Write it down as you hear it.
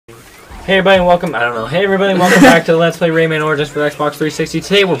Hey everybody and welcome, hey everybody and welcome back to the Let's Play Rayman Origins for Xbox 360.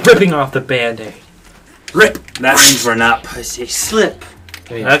 Today we're ripping off the Band-Aid. Rip! That means we're not pussy. Slip.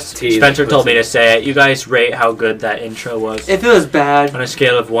 That's Spencer told me to say it. You guys rate how good that intro was. If it was bad. On a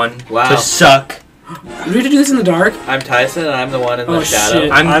scale of 1 Wow. to suck. Do we have to do this in the dark? I'm Tyson and I'm the one in the shadow.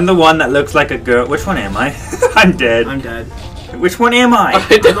 Shit. I'm the one that looks like a girl. Which one am I? I'm dead. I'm dead. Which one am I?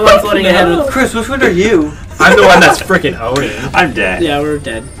 I'm the one floating ahead with... Chris, which one are you? I'm the one that's freaking owning. I'm dead. Yeah, we're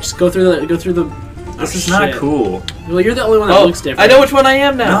dead. Just go through the... This is not cool. Well, you're the only one that looks different. I know which one I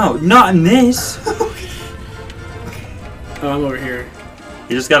am now. No, not in this. Oh, I'm over here.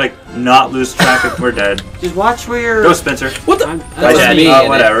 You just gotta not lose track of we're dead. Just watch where you're... Go, Spencer. What the... That's dead. me.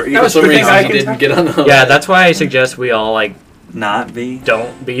 Whatever. That was the reason I didn't get on the Yeah, that's why I suggest we all, like... Not be.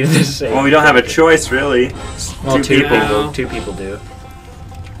 Don't be the same. Well, we don't have a choice, really. Well, two people. Two people do.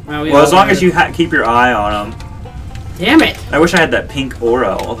 Well, as long as you keep your eye on them. Damn it! I wish I had that pink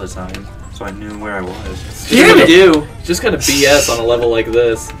aura all the time, so I knew where I was. Damn it! Do. Just kind of BS on a level like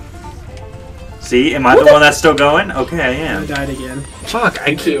this. See, am I the one that's still going? Okay, I am. I died again. Fuck,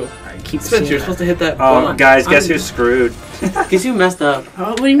 I keep Spencer, you're supposed to hit that Oh, button. guys, guess who's screwed? Guess you messed up.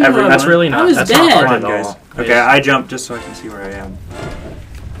 Oh, what do you mean? Everyone. That's really not. I was that's dead. Not Come hard on, at guys. all. Okay, I jumped just so I can see where I am.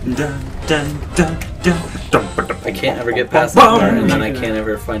 Dun, dun, dun, dun, dun, I can't ever get past that part, and then I can't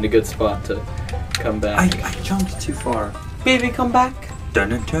ever find a good spot to come back. I jumped too far. Baby, come back. Dun,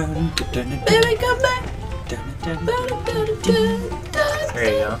 dun, dun, dun, dun, dun, Baby, come back. dun, dun, dun, dun. There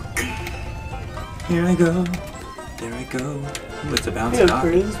you go. Here I go. There I go. With the bouncing off.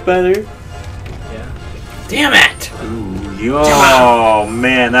 Chris, better. Yeah. Damn it! Ooh, oh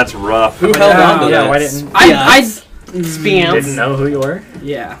man, that's rough. Who held on to Yeah, that? why didn't... I Spams. Didn't know who you were?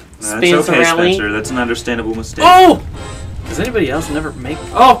 Yeah. That's Spans okay, around me. Spencer. That's an understandable mistake. Oh! Does anybody else never make...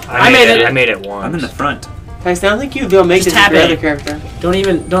 Oh! I made it. I made it once. I'm in the front. Tyson, I don't think you'll make Just it tap with your it. other character.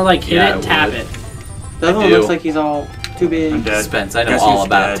 Don't like hit Yeah, it, I tap would. it. The other I one do. looks like he's all too big. I'm dead. Spence, I know Guess all who's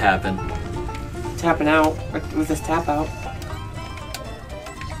about dead? tapping. Tapping out with his tap out.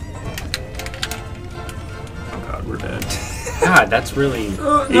 Oh god, we're dead. God, that's really...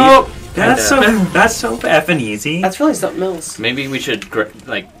 No, that's so effing easy. That's really something else. Maybe we should,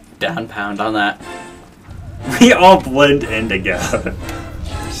 like, down pound on that. We all blend in together.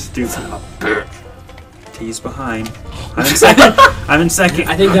 Stupid. T's behind. I'm in second. I'm in second.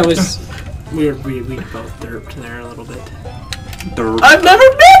 I think that was... We both derped there a little bit. I've never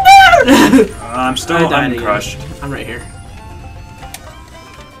been there! I'm still I died again. crushed. I'm right here.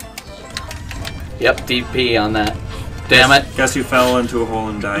 Yep, DP on that. Damn it. Guess who fell into a hole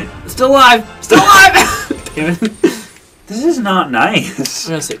and died? Still alive! Still alive! Damn it. This is not nice.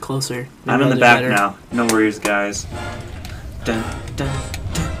 I'm gonna sit closer. I'm in the back now. No worries, guys. Dun, dun,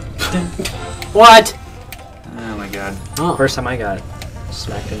 dun, dun. What? Oh my god. Oh. First time I got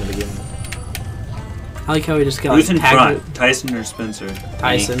smacked in the beginning. I like how we just got Who's in tagged front? with Tyson or Spencer?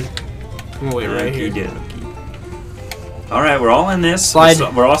 Tyson. I'm gonna wait right Okay, here. you did it. Okay. Alright, we're all in this. Slide.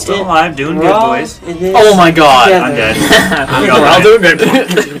 We're all still alive, doing We're good, all boys. in this Oh my god! together. I'm dead. We're all doing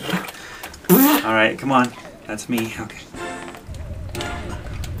good. Alright, come on. That's me. Okay.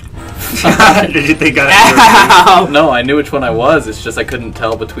 Did you think I Ow! No, I knew which one I was, it's just I couldn't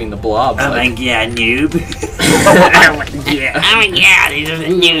tell between the blobs. Oh like, my god, noob.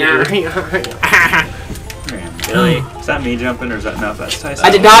 Really? Is that me jumping or is that no? That's Tyson. I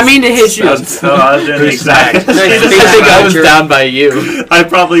did not mean to hit you. I was doing the exact. I think I was down by you.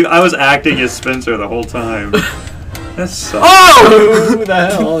 I was acting as Spencer the whole time. That's so. Oh! Who the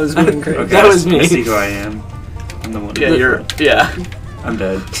hell is being crazy? Okay, That was me. I see who I am. I'm the one. Yeah. I'm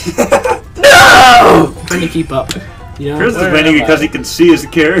dead. No! Trying to keep up. You know? Chris is Where winning am I? because he can see his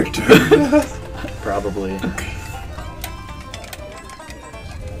character. Probably. Okay.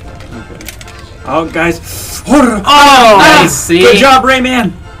 Oh, guys. Oh, Nice, see? Good job,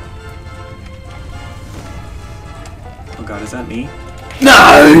 Rayman. Oh God, is that me?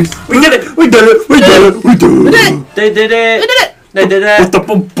 Nice! We did it! We did it! We did it! We did it! They did it. They did it. With the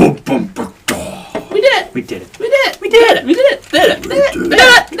boom, boom, boom, boom. We did it! We did it. We did it! We did it! We did it! Did it! Did it!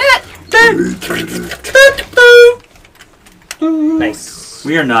 Did it! Nice.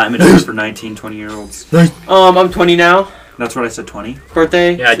 We are not immature for 19, 20-year-olds. I'm 20 now. That's what I said, 20.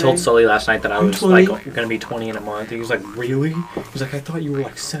 Birthday. Yeah, I told Sully last night that I was 20. like gonna be 20 in a month. He was like, "Really?" He's like, "I thought you were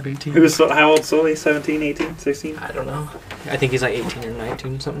like 17." How old, Sully? 17, 18, 16? I don't know. I think he's like 18 or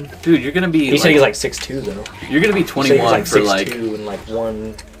 19 something. Dude, you're gonna be. He said he's like 6'2" though. You're gonna be He said he was 21 for like. 6'2" and like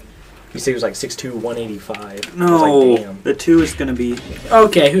He said he was like 6'2", 185. No, I was like, damn. the 2 is gonna be.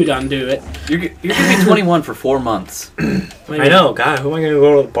 Okay, who done do it? You're gonna be 21 for 4 months. I know, God, who am I gonna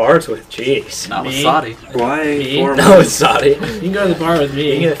go to the bars with? Jeez. Not with Me? Saudi. Why Me? 4 No, months? it's Saudi. You can go to the bar with You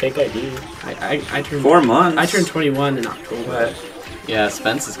me. gonna think I do? I turned 4 months. I turned 21 in October. What? Yeah,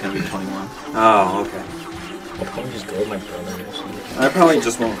 Spence is gonna be 21. Oh, okay. I'll probably just go with my brother or something. I probably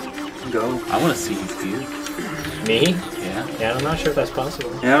just won't go. I want to see you puke. Me? Yeah. Yeah, I'm not sure if that's possible.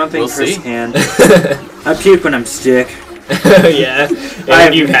 Yeah, I don't think We'll Chris see. can. I puke when I'm sick. Yeah.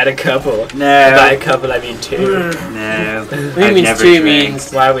 And you've had a couple. No. By a couple, I mean 2. No. What do you I've mean never 2 drank.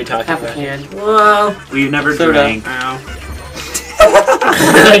 means Why are we talking half a about can? Well, We've never Soda. drank. ow.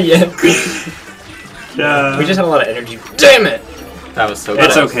 Yeah. Yeah. We just had a lot of energy. Damn it! That was so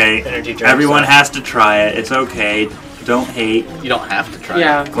It's good. okay. Energy drinks. Everyone has to try it. It's okay. Don't hate. You don't have to try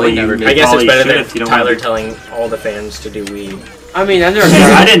Yeah. it. Well, Clay never you- did. I guess it's Probably better should than if you don't Tyler want to. telling all the fans to do weed. I mean, I've never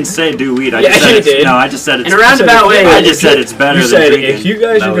I didn't say do weed. I Yeah, just said you it's, did. No, I just said it's. In a roundabout way. I just said it's better You than said drinking. if you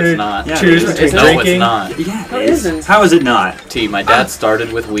guys No, are it's gonna not. Yeah, choose it is. between No, drinking, it's not. Yeah, No, it it is. isn't. How is it not? T, my dad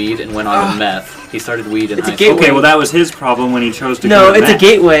started with weed and went on to meth. He started weed in It's a high gateway. school. Okay, well that was his problem when he chose to No, go to it's a meth.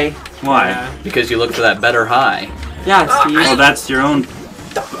 gateway. Why? Because you look for that better high. Yeah, Steve. Well, that's your own.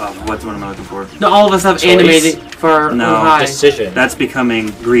 What's what am I looking for? No, all of us have Choice. animated for our No. own high. decision. That's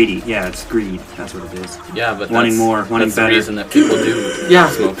becoming greedy. Yeah, it's greed. That's what it is. Yeah, but Wanting that's, more, wanting that's better. the reason that people do Yeah.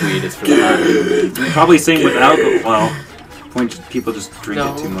 smoke weed is for the high. Probably same with alcohol. Well, people just drink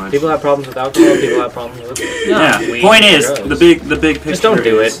No. it too much. People have problems with alcohol. People have problems with yeah. weed Point and is, drugs. the big picture. Just don't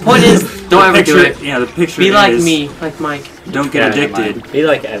do is, it. Point is, don't ever do picture, it. Yeah, the picture Be like is, me, like Mike. Don't get Yeah, addicted. Be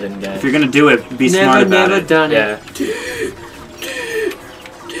like Evan, guys. If you're gonna do it, be Never, smart about never it. done Yeah. it.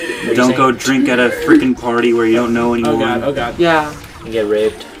 Don't go drink at a freaking party where you don't know anyone. Oh god, oh god. Yeah, You get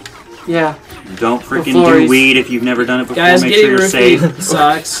raped. yeah. Don't freaking Before do he's- weed if you've never done it before. Guys, Make getting sure you're safe. roofied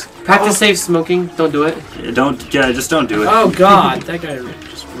sucks. Practice safe smoking. Don't do it. Just don't do it. Oh god, that guy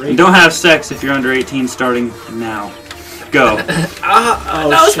just And raped. don't have sex if you're under 18 starting now. Go.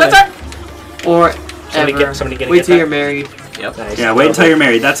 Oh shit. Or Somebody ever. somebody gonna Wait get till that? you're married. Yep. Nice. Yeah, wait until you're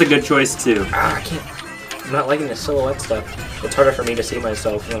married. That's a good choice too. Ah, I can't. I'm not liking the silhouette stuff. It's harder for me to see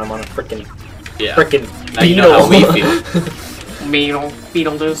myself when I'm on a frickin' Yeah. beetle. Now you know how we feel.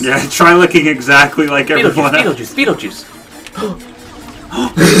 Beetlejuice. Yeah, try looking exactly like everyone else. Beetlejuice.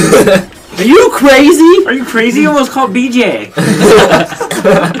 Are you crazy? Are you crazy? You almost called BJ.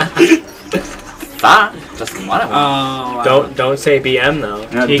 Fine. Just one. Oh, wow. Don't say BM though.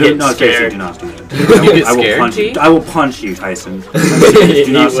 No, he do, gets no, seriously, scared. do not do that. You get I will scared, punch T? you. I will punch you, Tyson. Do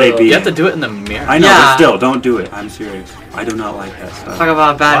He not say will. BJ. You have to do it in the mirror. I know, Yeah. but still, don't do it. I'm serious. I do not like that stuff. Talk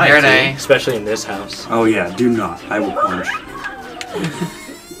about bad Why, hair T? day. Especially in this house. Oh yeah, do not. I will punch.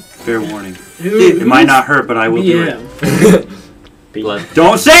 Fair warning. Who- It might not hurt, but I will do it. BM. Blood.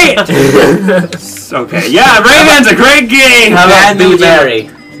 Don't say it! Okay, yeah, Rayman's a great game! How Bad about mood. Blueberry?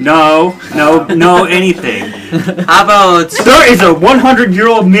 No, anything. How about There is a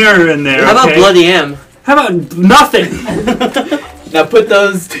 100-year-old mirror in there, how about okay? Bloody M? How about nothing? Now put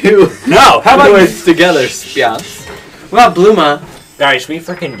those two No, how about words together, Spions. What about Bluma? Guys, we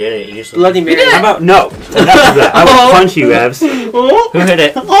freaking did it. You just Bloody Mary. How about no? Enough of that. I will punch you, Evs. who hit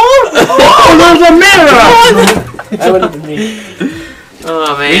it? Oh, there's a mirror! That would have been me.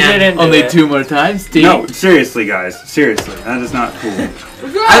 Oh We man. didn't do Only it. 2 more times, T. No, seriously, guys. Seriously, that is not cool.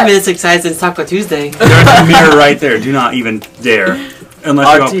 I've been this excited since Taco Tuesday. There's a mirror right there. Do not even dare.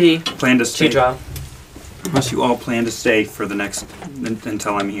 Unless you RT. all plan to stay. T-drop. Unless you all plan to stay for the next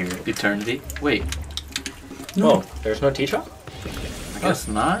until I'm here. Eternity. Wait. Oh, there's no T-drop? I guess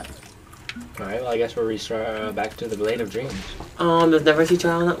not. Alright, well I guess we're back to the Blade of Dreams. There's never a teacher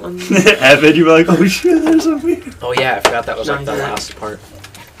on that one. Evan, you'd be like, oh shit, there's a mirror. Oh yeah, I forgot that was like the Nice. last part.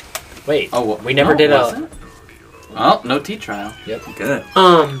 Wait, Oh, well, we never no, did it a... wasn't. Oh, no T trial. Good.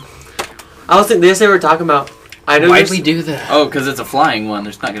 I was thinking this they were talking about. I know Why'd there's- we do that? Oh, because it's a flying one.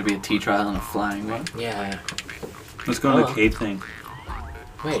 There's not going to be a T trial on a flying one. Yeah. Let's go to Oh. the cave thing.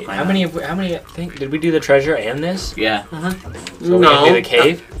 Wait, Why how not? many did we do the treasure and this? Yeah. So we didn't No. do the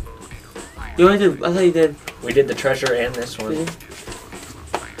cave? You only did. I thought you did. We did the treasure and this one. Did you?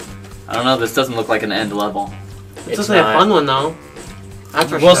 I don't know. This doesn't look like an end level. It's supposed to be a fun one though. That's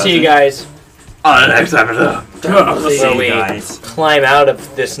for We'll sure. see you guys. On the next episode. We'll See see you we guys. climb out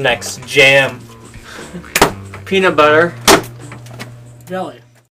of this next jam. Peanut butter. Jelly.